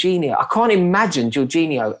of Jorginho. I can't imagine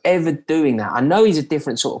Jorginho ever doing that. I know he's a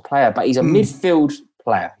different sort of player, but he's a midfield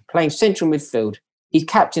player playing central midfield. He's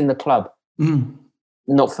captain the club.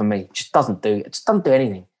 Not for me. Just doesn't do it. Just doesn't do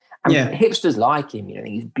anything. And hipsters like him.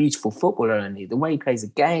 He's a beautiful footballer, and the way he plays the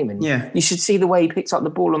game. And you should see the way he picks up the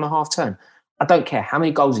ball on the half turn. I don't care how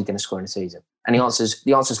many goals he's going to score in a season. And the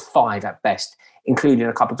answer's 5 at best, including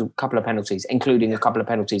a couple of penalties, including a couple of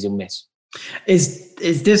penalties he'll miss.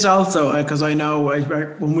 Is this also because I know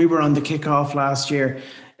when we were on the kickoff last year,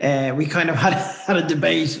 we kind of had a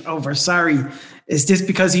debate over Sarri. Is this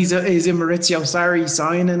because he's a Maurizio Sarri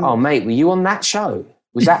signing? Oh, mate, were you on that show?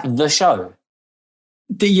 Was that the show?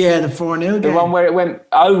 The 4-0 game. The one where it went,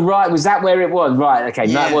 oh, right, was that where it was? Right, okay,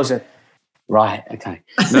 no, that wasn't. Right, okay.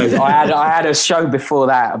 No, I had a show before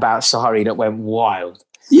that about Sarri that went wild.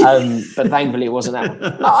 But thankfully it wasn't that one.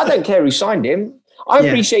 No, I don't care who signed him. I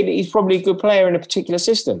appreciate that he's probably a good player in a particular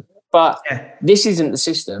system. But this isn't the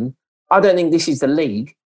system. I don't think this is the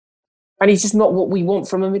league. And he's just not what we want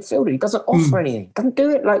from a midfielder. He doesn't offer anything. Doesn't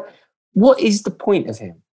do it. Like, what is the point of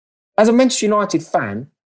him? As a Manchester United fan,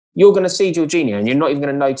 you're going to see Jorginho and you're not even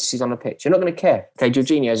going to notice he's on the pitch. You're not going to care. Okay,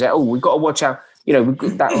 Jorginho's like, we've got to watch out. We've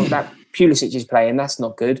got that Pulisic is playing. That's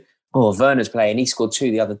not good. Oh, Werner's playing. He scored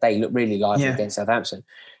 2 the other day. He looked really lively against Southampton.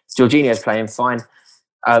 Jorginho's playing fine.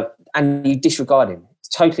 And you disregard him. It's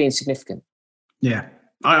totally insignificant. Yeah.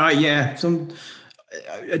 That'd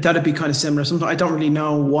be kind of similar. Sometimes I don't really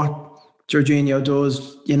know what Jorginho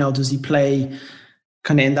does. Does he play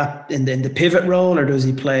kind of in the pivot role, or does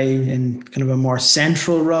he play in kind of a more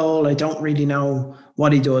central role? I don't really know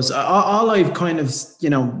what he does. All I've kind of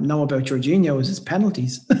know about Jorginho is his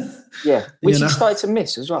penalties. Yeah, which he started to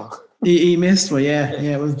miss as well. He missed one,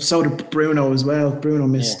 yeah. Well, so did Bruno as well. Bruno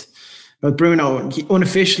missed. But Bruno, he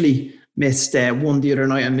unofficially missed one the other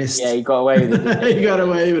night and missed. Yeah, he got away with it. He got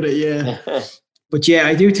away with it, yeah. But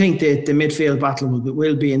I do think that the midfield battle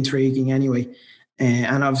will be intriguing anyway.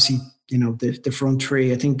 And obviously, the front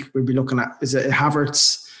three, I think we'll be looking at, is it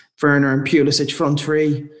Havertz, Werner and Pulisic front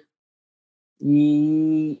three?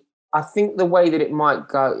 I think the way that it might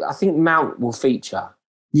go, I think Mount will feature.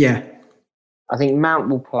 Yeah. I think Mount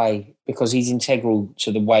will play because he's integral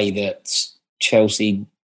to the way that Chelsea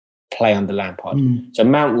play under Lampard. So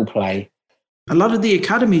Mount will play. A lot of the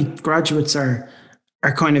academy graduates are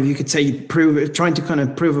kind of, you could say, trying to kind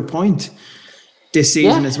of prove a point this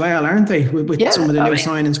season as well, aren't they? With some of the new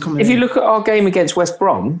signings coming in. If you look at our game against West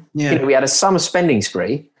Brom, we had a summer spending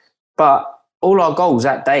spree, but all our goals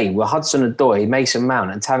that day were Hudson-Odoi, Mason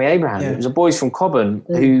Mount and Tammy Abraham. It was the boys from Cobham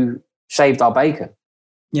who saved our bacon.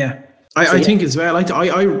 Yeah. I think as well.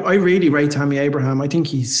 I really rate Tammy Abraham. I think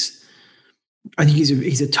he's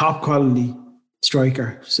a top quality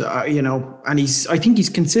striker. So and I think he's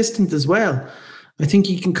consistent as well. I think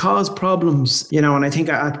he can cause problems, and I think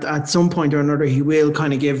at some point or another he will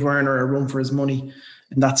kind of give Werner a run for his money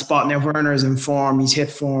in that spot. Now Werner's in form; he's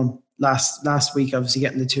hit form last week, obviously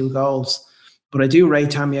getting the 2 goals. But I do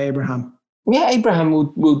rate Tammy Abraham. Yeah, Abraham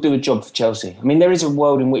will do a job for Chelsea. I mean, there is a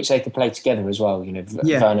world in which they could play together as well.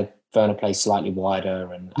 Werner plays slightly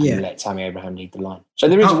wider and let Tammy Abraham lead the line. So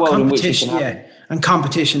there is a world in which it can happen. Yeah, and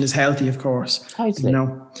competition is healthy, of course. Totally.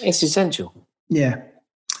 It's essential. Yeah.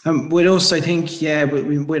 With us, I think,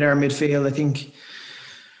 with our midfield, I think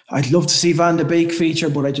I'd love to see Van de Beek feature,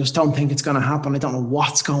 but I just don't think it's going to happen. I don't know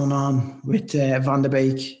what's going on with Van de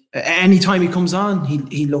Beek. Anytime he comes on,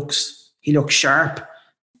 he looks sharp.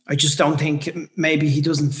 I just don't think maybe he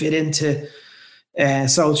doesn't fit into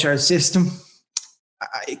Solskjaer's system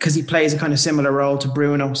because he plays a kind of similar role to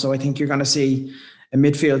Bruno. So I think you're going to see a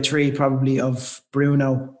midfield 3 probably of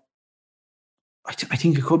Bruno. I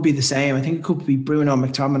think it could be the same. I think it could be Bruno,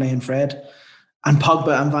 McTominay and Fred and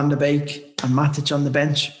Pogba and Van de Beek and Matic on the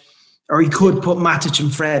bench. Or he could put Matic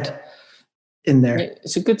and Fred in there.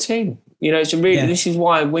 It's a good team. It's a really. This is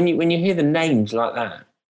why when you hear the names like that,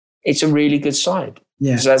 it's a really good side.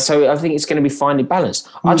 Yeah. So I think it's going to be finely balanced.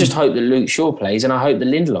 I just hope that Luke Shaw plays and I hope that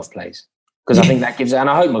Lindelof plays because I think that gives, and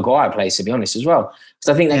I hope Maguire plays, to be honest, as well, because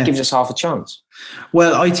I think that gives us half a chance.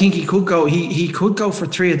 Well, I think he could go. He could go for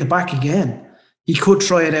 3 at the back again. He could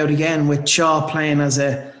try it out again with Shaw playing as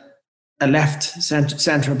a left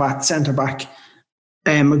centre back,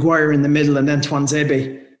 Maguire in the middle, and then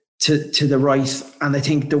Tuanzebe to the right. And I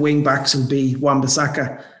think the wing backs will be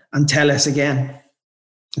Wan-Bissaka and Telles again.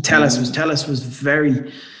 Telles was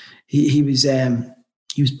very. He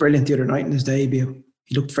was brilliant the other night in his debut.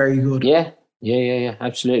 He looked very good. Yeah,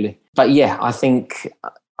 absolutely. But I think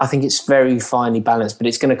it's very finely balanced. But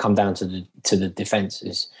it's going to come down to the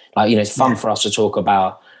defences. It's fun for us to talk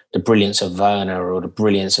about the brilliance of Werner or the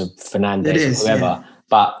brilliance of Fernandes or whoever. Yeah.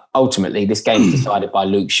 But ultimately, this game is decided by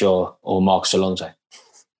Luke Shaw or Marcos Alonso.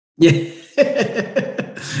 Yeah,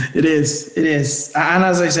 it is. And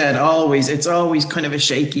as I said, it's always kind of a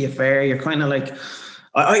shaky affair. You're kind of like,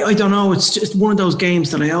 I don't know. It's just one of those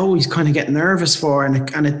games that I always kind of get nervous for,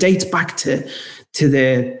 and it dates back to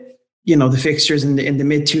the the fixtures in the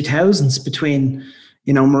mid 2000s between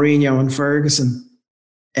Mourinho and Ferguson.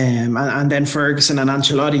 And then Ferguson and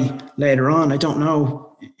Ancelotti later on. I don't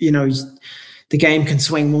know, the game can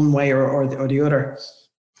swing one way or the other,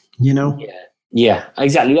 Yeah,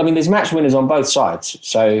 exactly. I mean, there's match winners on both sides.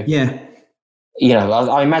 So,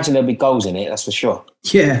 I imagine there'll be goals in it, that's for sure.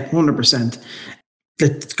 Yeah, 100%.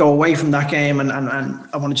 Let's go away from that game and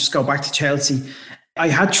I want to just go back to Chelsea. I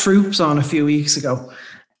had Troops on a few weeks ago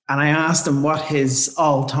and I asked him what his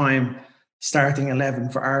all-time starting 11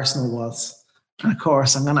 for Arsenal was. And of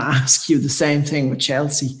course, I'm going to ask you the same thing with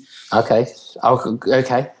Chelsea. Okay.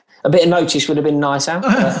 A bit of notice would have been nicer.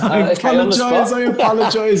 I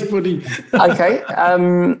apologise, buddy. Okay.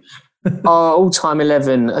 Our all-time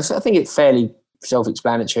 11, I think it's fairly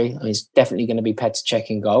self-explanatory. I mean, it's definitely going to be Petr Cech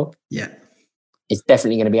in goal. Yeah. It's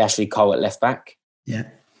definitely going to be Ashley Cole at left back. Yeah.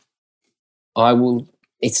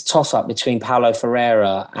 It's a toss-up between Paulo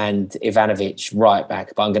Ferreira and Ivanovic right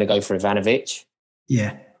back, but I'm going to go for Ivanovic.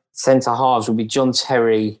 Yeah. Centre halves will be John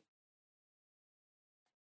Terry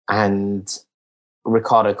and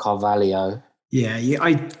Ricardo Carvalho. Yeah,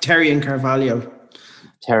 Terry and Carvalho,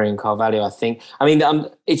 I think. I mean,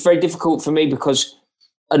 it's very difficult for me because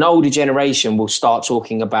an older generation will start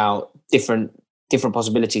talking about different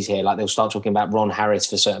possibilities here. Like they'll start talking about Ron Harris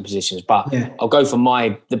for certain positions. But I'll go for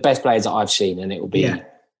the best players that I've seen, and it'll be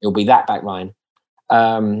that back line.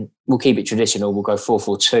 We'll keep it traditional. We'll go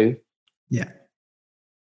 4-4-2. Yeah.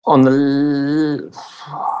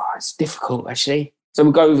 It's difficult actually. So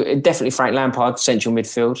we'll go definitely Frank Lampard, central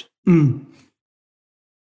midfield.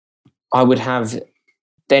 I would have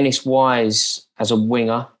Dennis Wise as a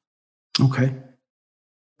winger. Okay.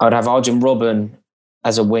 I would have Arjen Robben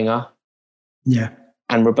as a winger. Yeah.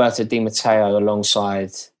 And Roberto Di Matteo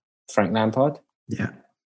alongside Frank Lampard. Yeah.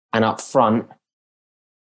 And up front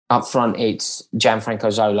it's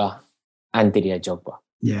Gianfranco Zola and Didier Drogba.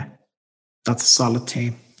 Yeah. That's a solid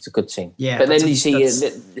team. It's a good team. Yeah, but then you see,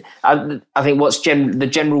 I think what's the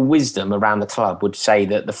general wisdom around the club would say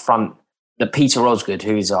that that Peter Osgood,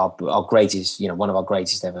 who is our greatest, one of our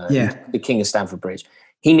greatest ever, the king of Stamford Bridge,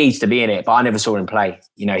 he needs to be in it. But I never saw him play.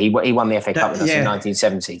 He won the FA Cup with us in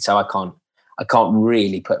 1970, so I can't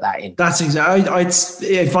really put that in. That's exactly.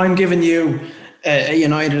 If I'm giving you a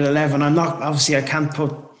United 11, I'm not. Obviously, I can't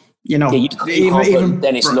put. You can't even put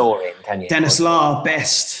Dennis Law in, can you? Dennis Law,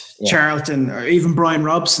 Best, Charlton, or even Brian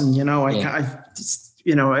Robson. It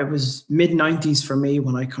was mid-90s for me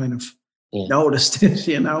when I kind of noticed it.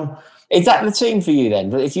 Is that the team for you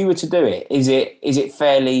then? If you were to do it, is it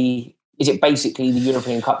basically the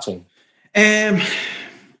European Cup team?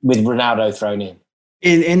 With Ronaldo thrown in.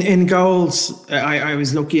 In goals, I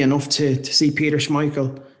was lucky enough to see Peter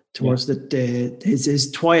Schmeichel towards the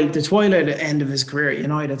twilight end of his career at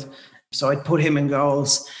United. So I'd put him in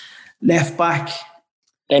goals. Left back,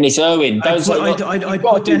 Dennis Irwin. I'd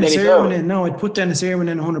put Dennis Irwin in. No, I'd put Dennis Irwin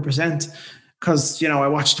in 100% because I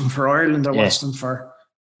watched him for Ireland. I watched him for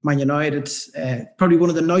Man United. Probably one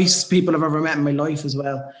of the nicest people I've ever met in my life as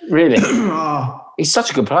well. Really? He's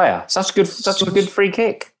such a good player. Such a good free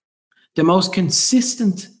kick. The most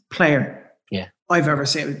consistent player I've ever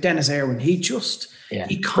seen. Dennis Irwin. He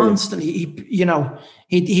constantly,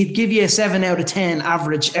 he'd give you a 7 out of 10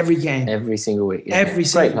 average every game. Every single week. Yeah. Every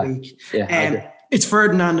single week. Yeah, it's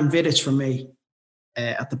Ferdinand and Vidic for me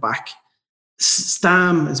at the back.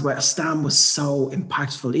 Stam as well. Stam was so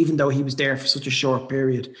impactful, even though he was there for such a short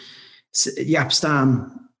period.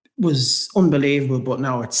 Stam was unbelievable, but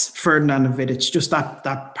no, it's Ferdinand and Vidic. Just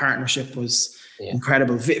that partnership was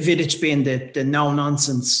incredible. Vidic being the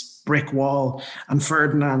no-nonsense brick wall, and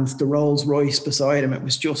Ferdinand, the Rolls Royce beside him. It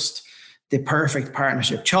was just the perfect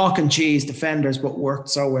partnership. Chalk and cheese defenders, but worked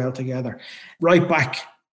so well together. Right back,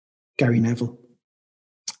 Gary Neville.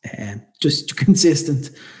 Just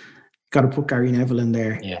consistent. Got to put Gary Neville in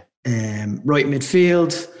there. Yeah. Right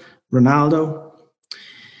midfield, Ronaldo.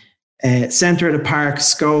 Centre of the park,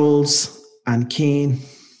 Scholes and Keane.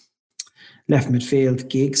 Left midfield,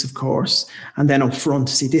 Giggs, of course. And then up front,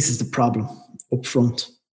 see, this is the problem. Up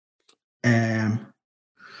front.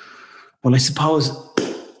 Well, I suppose,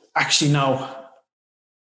 actually, no.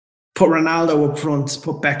 Put Ronaldo up front,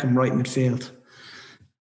 put Beckham right midfield.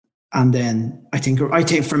 And then I think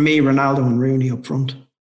for me, Ronaldo and Rooney up front.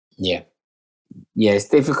 Yeah. Yeah, it's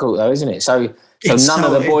difficult though, isn't it? So none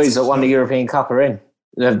of the boys that won the European Cup are in.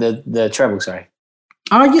 The treble, sorry.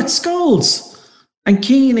 I get Scholes and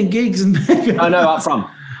Keane and Giggs and Beckham. Oh, no, up front.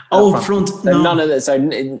 Up front. So no. None of that. So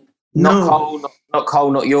not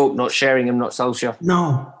Cole, not York, not Sheringham, not Solskjaer.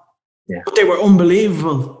 No. Yeah. But they were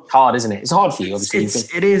unbelievable. Hard, isn't it? It's hard for you, obviously.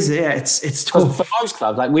 It is, yeah. It's tough. For most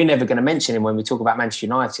clubs, like we're never going to mention him when we talk about Manchester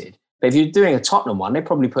United. But if you're doing a Tottenham one, they're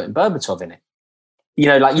probably putting Berbatov in it.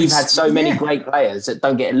 You've had so many great players that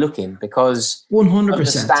don't get a look in because 100% of the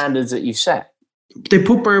standards that you've set. They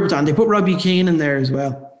put Berbatov, they put Robbie Keane in there as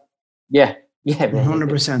well. Yeah,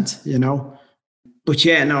 100%. But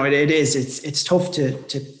yeah, no, it is. It's tough to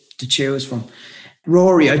choose from.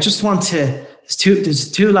 Rory, I just want to.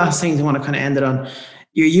 There's two last things I want to kind of end it on.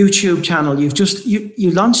 Your YouTube channel,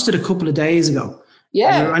 you launched it a couple of days ago.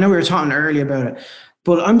 Yeah, I know we were talking earlier about it,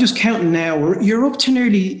 but I'm just counting now. You're up to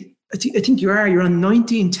nearly. I think you're on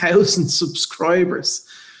 19,000 subscribers.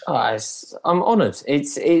 Oh, I'm honoured.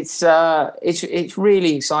 It's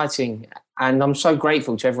really exciting, and I'm so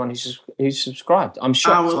grateful to everyone who's subscribed. I'm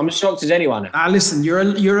shocked. I'm as shocked as anyone. Listen,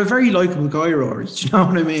 you're a very likeable guy, Rory. Do you know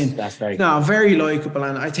what I mean? That's very very likeable,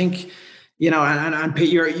 and I think and Pete,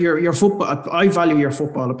 your football. I value your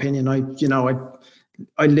football opinion.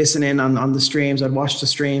 I'd listen in on the streams. I'd watch the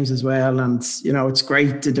streams as well. And, it's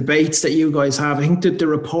great. The debates that you guys have, I think that the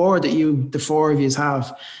rapport that the four of you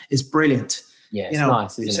have is brilliant. Yeah, it's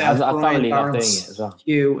nice, isn't it? I thoroughly love doing it as well.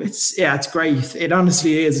 It's great. It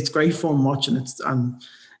honestly is. It's great fun watching it. And,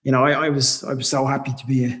 I was so happy to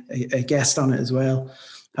be a guest on it as well.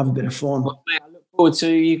 Have a bit of fun. Well, mate, I look forward to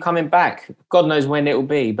you coming back. God knows when it will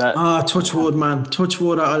be. But touch wood, man. Touch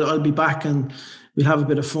wood. I'll be back and we'll have a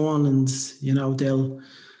bit of fun, and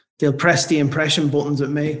they'll press the impression buttons at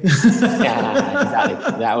me. Yeah,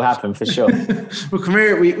 exactly. That will happen for sure. Well, come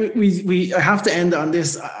here. We I have to end on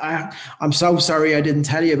this. I'm so sorry I didn't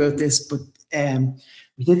tell you about this, but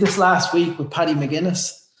we did this last week with Paddy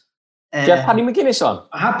McGuinness. Did you have Paddy McGuinness on?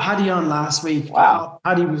 I had Paddy on last week. Wow,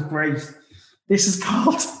 Paddy was great. This is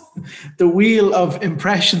called the Wheel of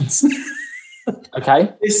Impressions.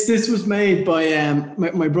 Okay. This was made by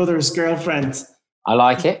my brother's girlfriend. I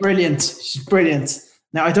like it. Brilliant. She's brilliant.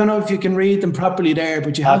 Now, I don't know if you can read them properly there,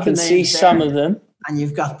 but you have the names. I can see some of them. And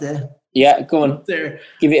you've got the Yeah, go on. There.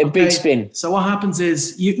 Give it a big spin. So what happens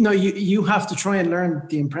is you have to try and learn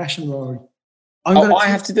the impression, Rory. I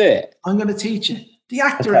have to do it. I'm going to teach you. The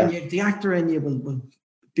actor in you will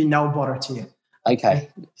be no bother to you. Okay.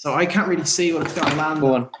 So I can't really see what it's going to land.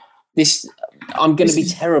 Go on. I'm going to be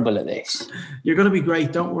terrible at this. You're going to be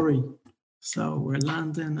great. Don't worry. So we're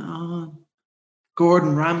landing on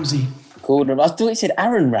Gordon Ramsay. I thought it said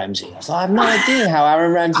Aaron Ramsay. I was like, I have no idea how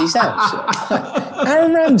Aaron Ramsay sounds.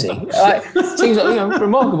 Aaron Ramsay, seems like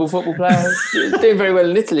remarkable football player, doing very well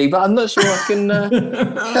in Italy, but I'm not sure I can.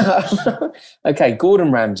 Okay,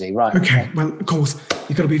 Gordon Ramsay, right? Okay, well, of course,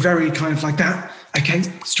 you've got to be very kind of like that. Okay,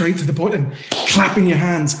 straight to the point and clapping your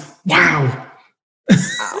hands. Wow.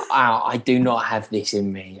 I do not have this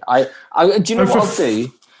in me. Do you know what I'll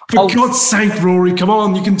do? For God's sake, Rory, come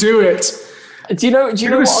on, you can do it. Do you know what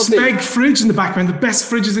I'll do? Smeg fridge in the background, the best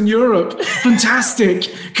fridges in Europe. Fantastic.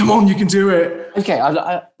 Come on, you can do it. Okay,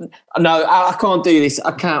 I can't do this.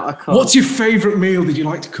 I can't. What's your favourite meal that you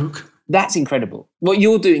like to cook? That's incredible. What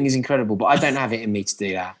you're doing is incredible, but I don't have it in me to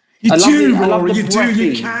do that. You do, Rory, you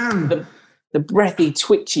can. The breathy,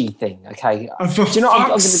 twitchy thing, okay? For do you know what I'm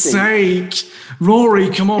going to do? Sake. Rory,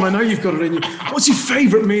 come on, I know you've got it in you. What's your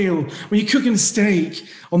favourite meal when you're cooking a steak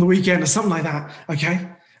on the weekend or something like that, okay?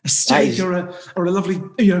 A steak or a lovely,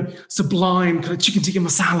 sublime kind of chicken tikka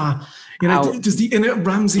masala. Does the inner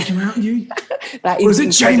Ramsay come out in you? Or is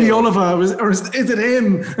it Jamie Oliver? Or is it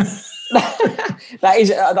him? That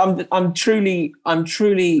is, I'm truly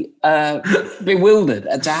bewildered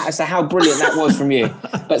as to how brilliant that was from you.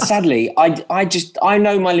 But sadly, I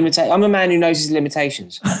know my limitations. I'm a man who knows his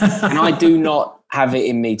limitations, and I do not have it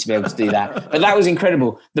in me to be able to do that. But that was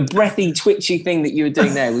incredible. The breathy, twitchy thing that you were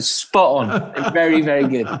doing there was spot on and very, very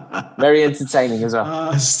good. Very entertaining as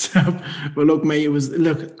well. Stop. Well, look, mate, it was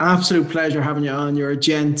absolute pleasure having you on. You're a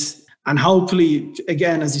gent, and hopefully,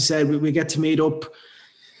 again, as you said, we get to meet up.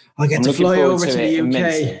 I'll get to fly over to the UK.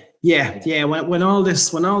 Immensely. Yeah. When all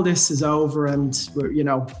this is over and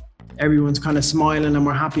we're, everyone's kind of smiling and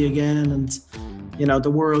we're happy again, and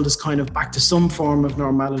the world is kind of back to some form of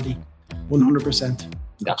normality. 100%.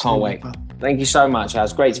 I can't wait. Pal. Thank you so much. It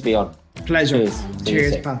was great to be on. Pleasure.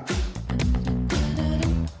 Cheers, pal.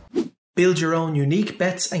 Build your own unique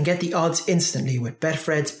bets and get the odds instantly with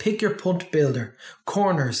Betfred's Pick Your Punt Builder.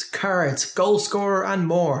 Corners, cards, goal scorer and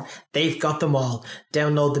more. They've got them all.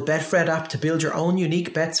 Download the Betfred app to build your own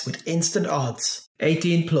unique bets with instant odds.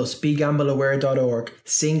 18 plus, begambleaware.org.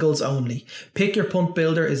 Singles only. Pick Your Punt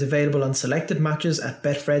Builder is available on selected matches at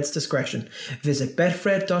Betfred's discretion. Visit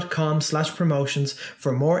betfred.com/promotions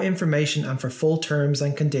for more information and for full terms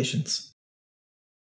and conditions.